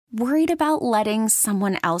Worried about letting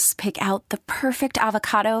someone else pick out the perfect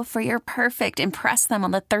avocado for your perfect impress them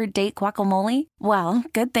on the third date guacamole? Well,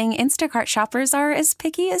 good thing Instacart shoppers are as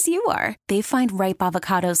picky as you are. They find ripe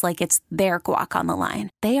avocados like it's their guac on the line.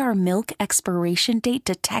 They are milk expiration date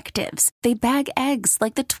detectives. They bag eggs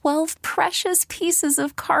like the 12 precious pieces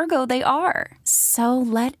of cargo they are. So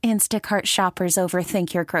let Instacart shoppers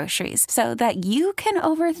overthink your groceries so that you can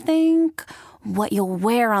overthink what you'll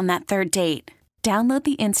wear on that third date. Download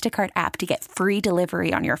the Instacart app to get free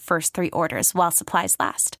delivery on your first 3 orders while supplies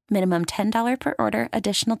last. Minimum $10 per order.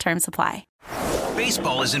 Additional terms apply.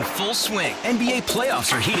 Baseball is in full swing. NBA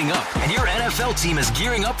playoffs are heating up, and your NFL team is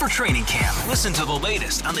gearing up for training camp. Listen to the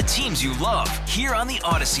latest on the teams you love here on the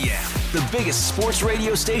Odyssey app. The biggest sports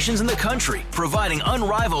radio stations in the country, providing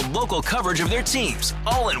unrivaled local coverage of their teams,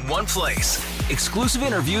 all in one place. Exclusive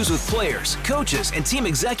interviews with players, coaches, and team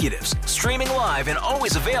executives, streaming live and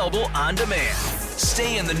always available on demand.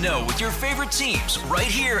 Stay in the know with your favorite teams right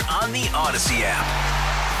here on the Odyssey app.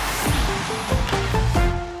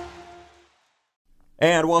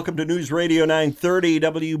 And welcome to News Radio 930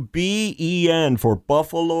 WBEN for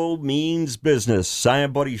Buffalo Means Business. I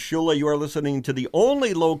am Buddy Shula. You are listening to the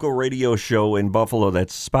only local radio show in Buffalo that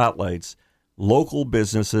spotlights local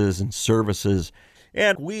businesses and services.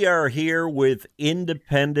 And we are here with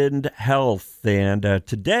Independent Health. And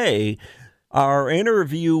today, our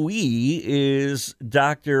interviewee is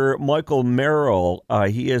Dr. Michael Merrill.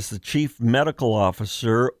 He is the Chief Medical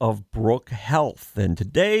Officer of Brook Health. And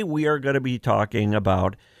today we are going to be talking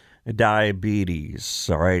about diabetes.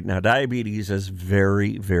 All right. Now, diabetes is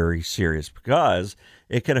very, very serious because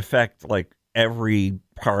it can affect like every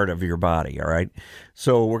part of your body. All right.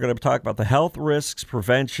 So we're going to talk about the health risks,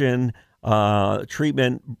 prevention,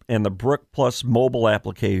 treatment, and the Brook Plus mobile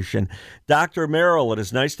application. Dr. Merrill, it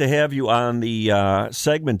is nice to have you on the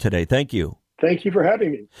segment today. Thank you. Thank you for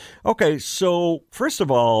having me. Okay, so first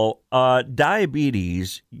of all,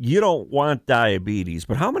 diabetes, you don't want diabetes,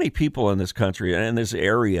 but how many people in this country and in this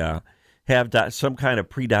area have some kind of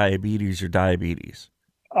prediabetes or diabetes?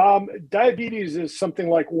 Diabetes is something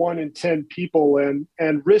like 1 in 10 people, and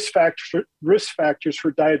risk factors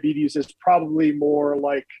for diabetes is probably more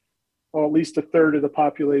like at least a third of the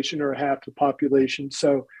population or half the population.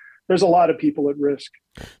 So there's a lot of people at risk.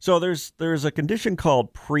 So there's a condition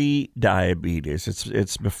called pre-diabetes.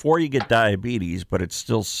 It's before you get diabetes, but it's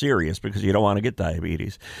still serious because you don't want to get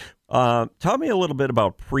diabetes. Tell me a little bit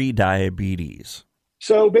about pre-diabetes.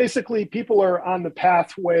 So basically, people are on the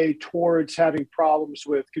pathway towards having problems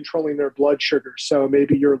with controlling their blood sugar. So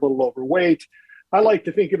maybe you're a little overweight. I like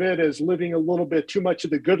to think of it as living a little bit too much of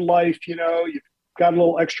the good life. You know, you've got a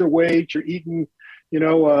little extra weight, you're eating,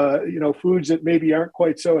 foods that maybe aren't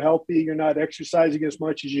quite so healthy. You're not exercising as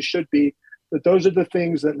much as you should be. But those are the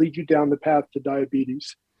things that lead you down the path to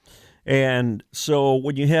diabetes. And so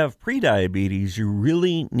when you have prediabetes, you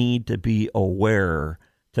really need to be aware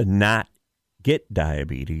to not get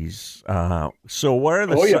diabetes. So what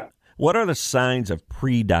are the signs of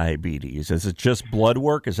prediabetes? Is it just blood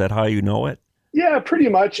work? Is that how you know it? Yeah, pretty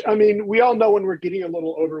much. I mean, we all know when we're getting a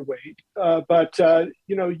little overweight, but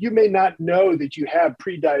you may not know that you have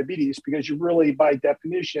prediabetes because you really, by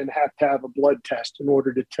definition, have to have a blood test in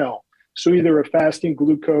order to tell. So either a fasting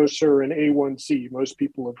glucose or an A1C. Most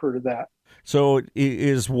people have heard of that. So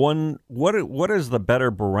what is the better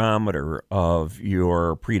barometer of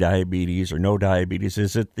your prediabetes or no diabetes?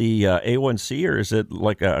 Is it the A1C or is it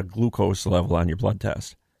like a glucose level on your blood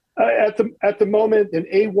test? At the moment, an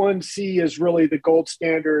A1C is really the gold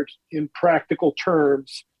standard in practical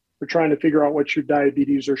terms for trying to figure out what your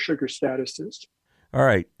diabetes or sugar status is. All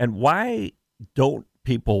right. And why don't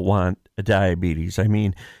people want a diabetes? I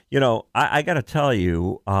mean, I got to tell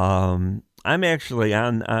you, I'm actually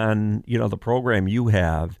on the program you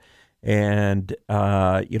have, and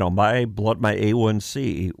my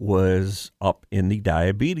A1C was up in the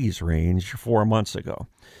diabetes range 4 months ago.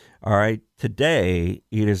 All right. Today,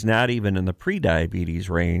 it is not even in the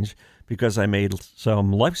pre-diabetes range because I made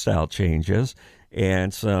some lifestyle changes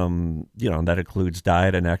and some, that includes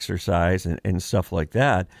diet and exercise and stuff like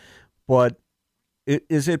that. But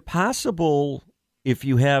is it possible, if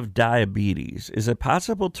you have diabetes, is it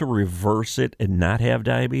possible to reverse it and not have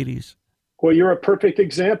diabetes? Well, you're a perfect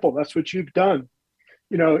example. That's what you've done.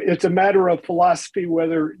 It's a matter of philosophy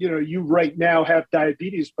whether, you right now have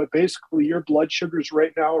diabetes, but basically your blood sugars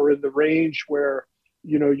right now are in the range where,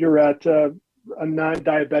 you're at a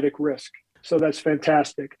non-diabetic risk. So that's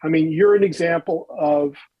fantastic. I mean, you're an example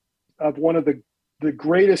of one of the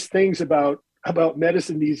greatest things about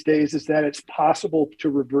medicine these days is that it's possible to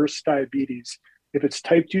reverse diabetes. If it's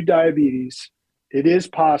type 2 diabetes, it is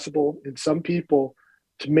possible in some people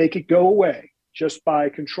to make it go away just by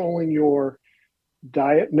controlling your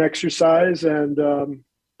diet and exercise and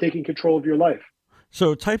taking control of your life.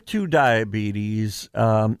 So type 2 diabetes,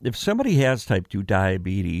 if somebody has type 2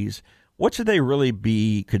 diabetes, what should they really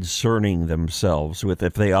be concerning themselves with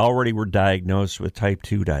if they already were diagnosed with type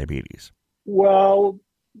 2 diabetes? Well,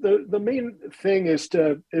 the main thing is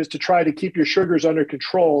to try to keep your sugars under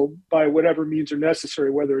control by whatever means are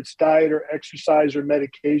necessary, whether it's diet or exercise or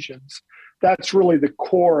medications. That's really the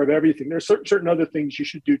core of everything. There's certain other things you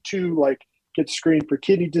should do too, like get screened for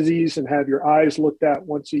kidney disease and have your eyes looked at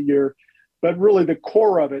once a year. But really the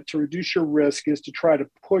core of it to reduce your risk is to try to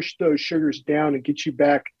push those sugars down and get you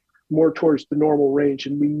back more towards the normal range.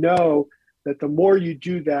 And we know that the more you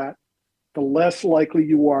do that, the less likely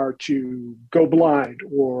you are to go blind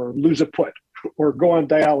or lose a foot or go on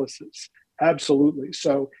dialysis. Absolutely.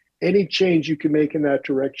 So any change you can make in that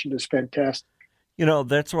direction is fantastic.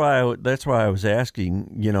 That's why I was asking,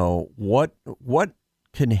 what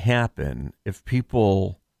can happen if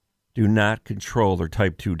people do not control their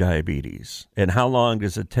type 2 diabetes, and how long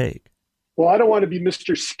does it take? Well, I don't want to be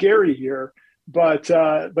Mr. Scary here, but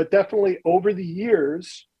definitely over the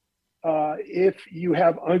years, if you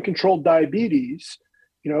have uncontrolled diabetes,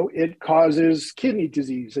 it causes kidney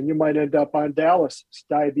disease and you might end up on dialysis.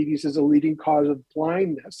 Diabetes is a leading cause of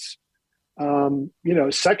blindness.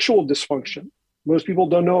 Sexual dysfunction. Most people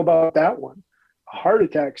don't know about that one. Heart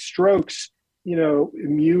attacks, strokes,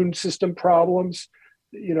 immune system problems.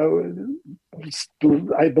 I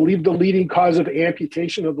believe the leading cause of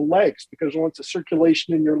amputation of the legs, because once the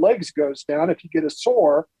circulation in your legs goes down, if you get a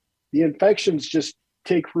sore, the infections just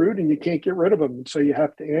take root and you can't get rid of them. And so you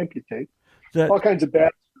have to amputate. All kinds of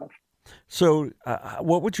bad stuff. So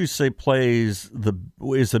what would you say is the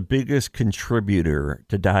biggest contributor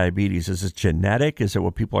to diabetes? Is it genetic? Is it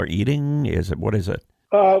what people are eating? What is it?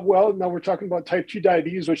 Well, now we're talking about type 2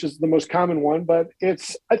 diabetes, which is the most common one, but I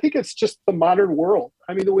think it's just the modern world.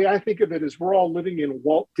 I mean, the way I think of it is we're all living in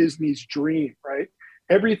Walt Disney's dream, right?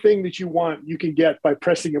 Everything that you want, you can get by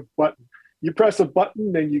pressing a button. You press a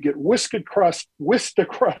button and you get whisked across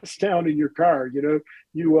town in your car. You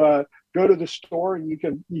go to the store and you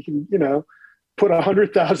can put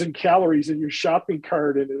 100,000 calories in your shopping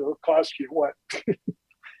cart and it'll cost you what?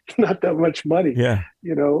 Not that much money. Yeah.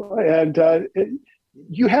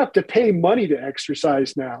 You have to pay money to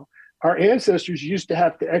exercise now. Our ancestors used to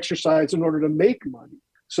have to exercise in order to make money.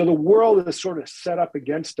 So the world is sort of set up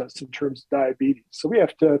against us in terms of diabetes. So we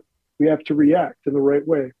have to react in the right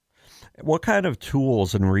way. What kind of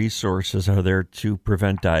tools and resources are there to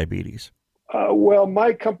prevent diabetes? Well,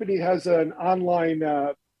 my company has an online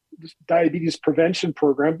diabetes prevention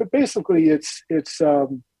program, but basically it's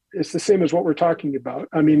the same as what we're talking about.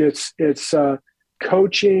 I mean, it's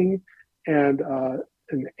coaching and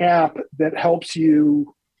an app that helps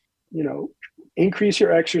you, increase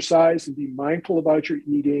your exercise and be mindful about your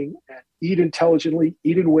eating and eat intelligently,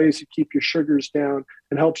 eat in ways that keep your sugars down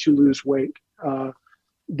and helps you lose weight.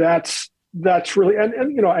 That's really,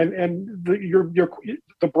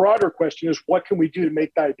 the broader question is what can we do to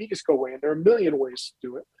make diabetes go away? And there are a million ways to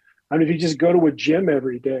do it. I mean, if you just go to a gym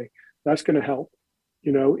every day, that's going to help.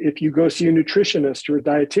 If you go see a nutritionist or a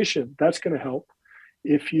dietitian, that's going to help.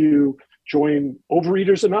 If you join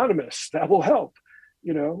Overeaters Anonymous, that will help.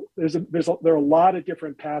 There are a lot of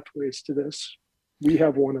different pathways to this. We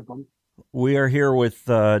have one of them. We are here with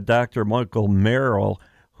Dr. Michael Merrill,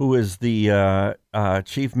 who is the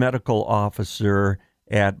Chief Medical Officer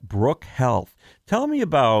at Brook Health. Tell me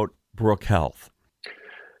about Brook Health.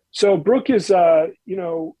 So Brook is an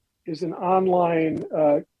online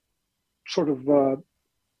sort of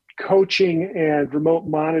coaching and remote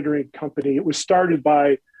monitoring company. It was started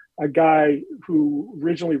by a guy who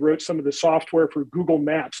originally wrote some of the software for Google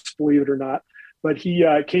Maps, believe it or not. But he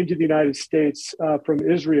came to the United States from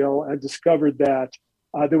Israel and discovered that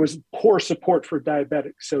there was poor support for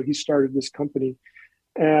diabetics. So he started this company.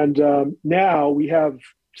 And now we have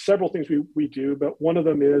several things we do, but one of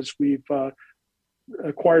them is we've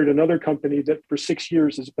acquired another company that for 6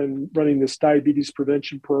 years has been running this diabetes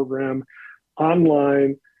prevention program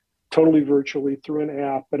online, totally virtually through an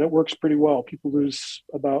app, and it works pretty well. People lose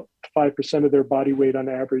about 5% of their body weight on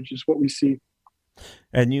average is what we see.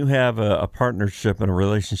 And you have a partnership and a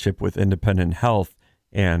relationship with Independent Health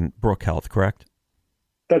and Brook Health, correct?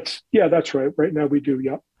 That's right. Right now we do,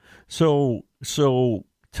 yeah. So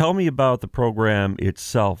tell me about the program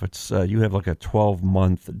itself. It's you have like a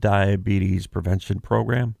 12-month diabetes prevention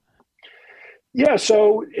program? Yeah,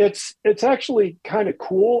 so it's actually kind of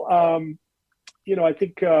cool. I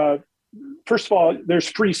think, first of all, there's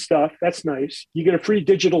free stuff. That's nice. You get a free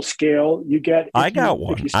digital scale. I got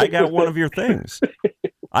one. I got one of your things.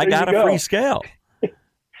 I got a free scale.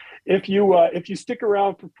 If you stick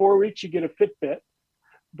around for 4 weeks, you get a Fitbit.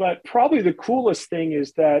 But probably the coolest thing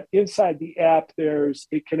is that inside the app, there's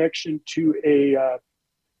a connection to a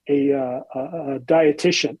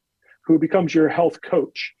dietitian who becomes your health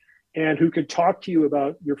coach and who can talk to you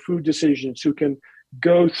about your food decisions, who can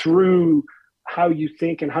go through how you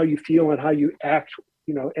think and how you feel and how you act,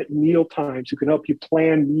 at meal times, who can help you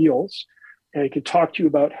plan meals, and it can talk to you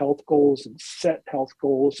about health goals and set health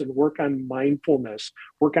goals and work on mindfulness,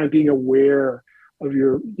 work on being aware of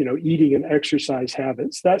your, eating and exercise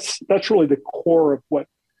habits. That's really the core of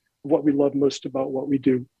what we love most about what we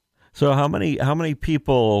do. So how many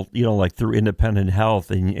people, like through Independent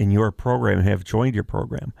Health in your program have joined your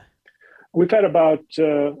program? We've had about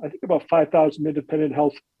 5,000 Independent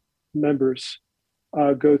Health members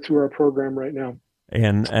go through our program right now.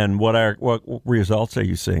 And what results are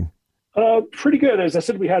you seeing? Pretty good. As I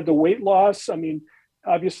said, we had the weight loss. I mean,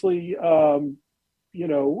 obviously,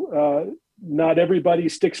 not everybody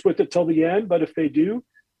sticks with it till the end, but if they do,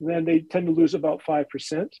 then they tend to lose about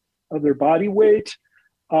 5% of their body weight.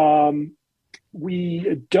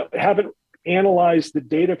 We haven't analyzed the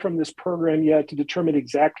data from this program yet to determine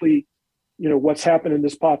exactly, what's happened in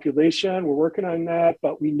this population. We're working on that,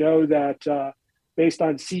 but we know that based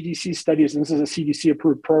on CDC studies, and this is a CDC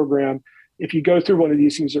approved program, if you go through one of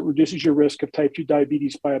these things, it reduces your risk of type 2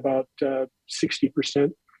 diabetes by about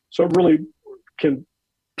 60%. So it really can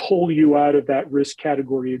pull you out of that risk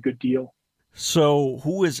category a good deal. So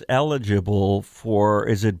who is eligible for,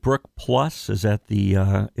 is it Brook Plus? Is that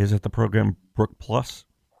the program Brook Plus?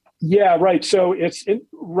 Yeah, right. So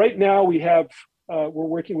right now we have, we're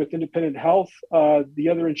working with Independent Health. The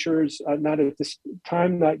other insurers, not at this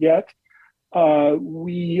time, not yet.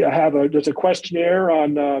 There's a questionnaire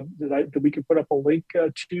on that we can put up a link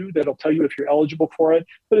to that'll tell you if you're eligible for it.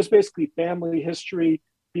 But it's basically family history,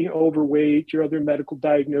 being overweight, your other medical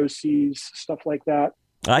diagnoses, stuff like that.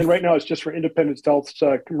 And right now it's just for Independent Health's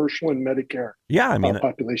commercial and Medicare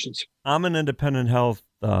populations. I'm an Independent Health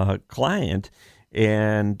client,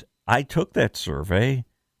 and I took that survey.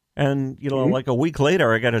 And, like a week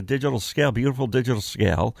later, I got a digital scale, beautiful digital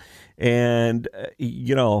scale. And,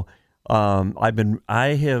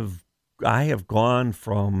 I have gone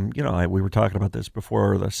from, we were talking about this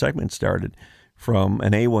before the segment started, from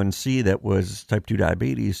an A1C that was type 2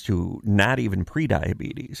 diabetes to not even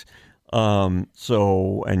pre-diabetes. And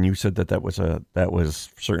you said that was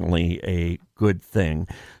certainly a good thing.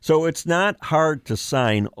 So it's not hard to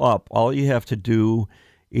sign up. All you have to do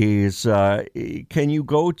is, can you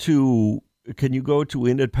go to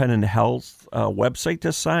Independent Health website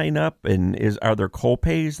to sign up? And are there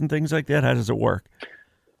co-pays and things like that? How does it work?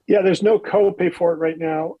 Yeah, there's no co-pay for it right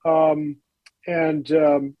now.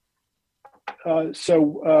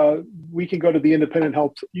 So we can go to the Independent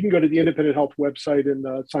Health. You can go to the Independent Health website and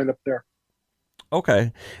sign up there.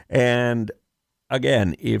 Okay. And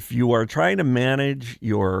again, if you are trying to manage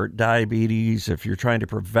your diabetes, if you're trying to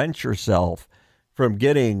prevent yourself from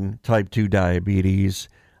getting type 2 diabetes,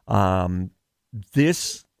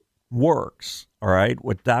 this works. All right.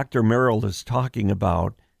 What Dr. Merrill is talking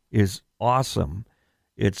about is awesome.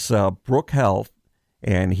 It's Brook Health,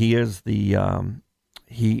 and he is the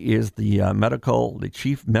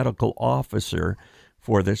chief medical officer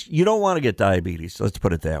for this. You don't want to get diabetes. Let's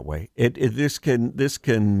put it that way. This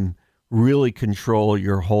can really control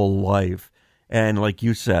your whole life. And like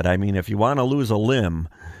you said, I mean, if you want to lose a limb,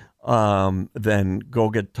 then go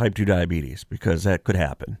get type 2 diabetes, because that could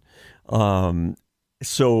happen.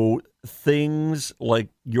 So things like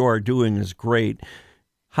you're doing is great.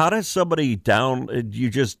 How does somebody do you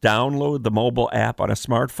just download the mobile app on a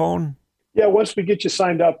smartphone? Yeah, once we get you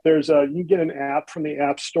signed up, you can get an app from the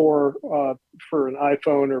App Store for an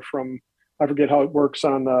iPhone, or I forget how it works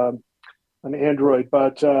on Android.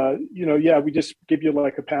 But we just give you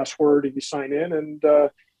like a password and you sign in, and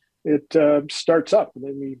it starts up, and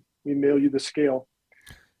then we mail you the scale.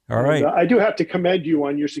 All right. And, I do have to commend you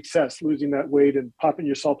on your success losing that weight and popping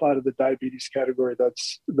yourself out of the diabetes category.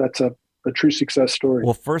 That's a true success story.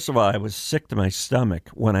 Well, first of all, I was sick to my stomach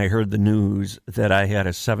when I heard the news that I had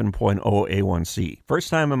a 7.0 A1C.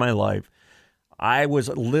 First time in my life, I was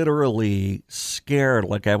literally scared,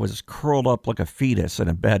 like I was curled up like a fetus in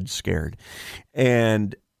a bed, scared.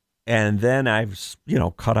 And then I've,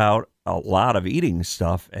 cut out a lot of eating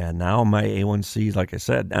stuff, and now my A1C, like I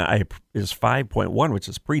said, is 5.1, which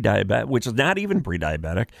is pre-diabetic, which is not even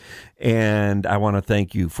pre-diabetic. And I want to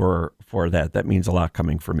thank you for that. That means a lot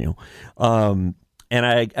coming from you. And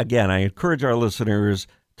I encourage our listeners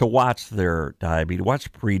to watch their diabetes,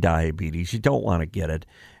 watch pre-diabetes. You don't want to get it,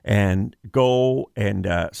 and go and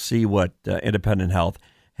see what Independent Health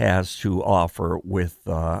has to offer with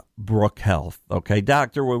Brook Health. Okay,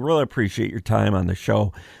 Doctor, we really appreciate your time on the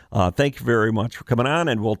show. Thank you very much for coming on,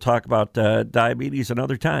 and we'll talk about diabetes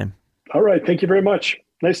another time. All right. Thank you very much.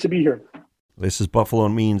 Nice to be here. This is Buffalo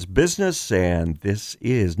Means Business, and this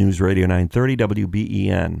is News Radio 930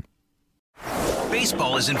 WBEN.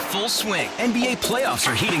 Baseball is in full swing. NBA playoffs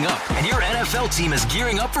are heating up, and your NFL team is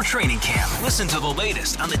gearing up for training camp. Listen to the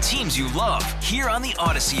latest on the teams you love here on the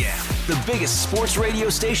Odyssey app. The biggest sports radio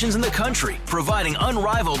stations in the country, providing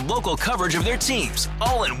unrivaled local coverage of their teams,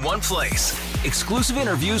 all in one place. Exclusive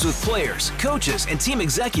interviews with players, coaches, and team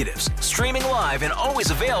executives, streaming live and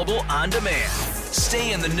always available on demand.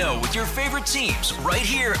 Stay in the know with your favorite teams right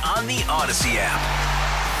here on the Odyssey app.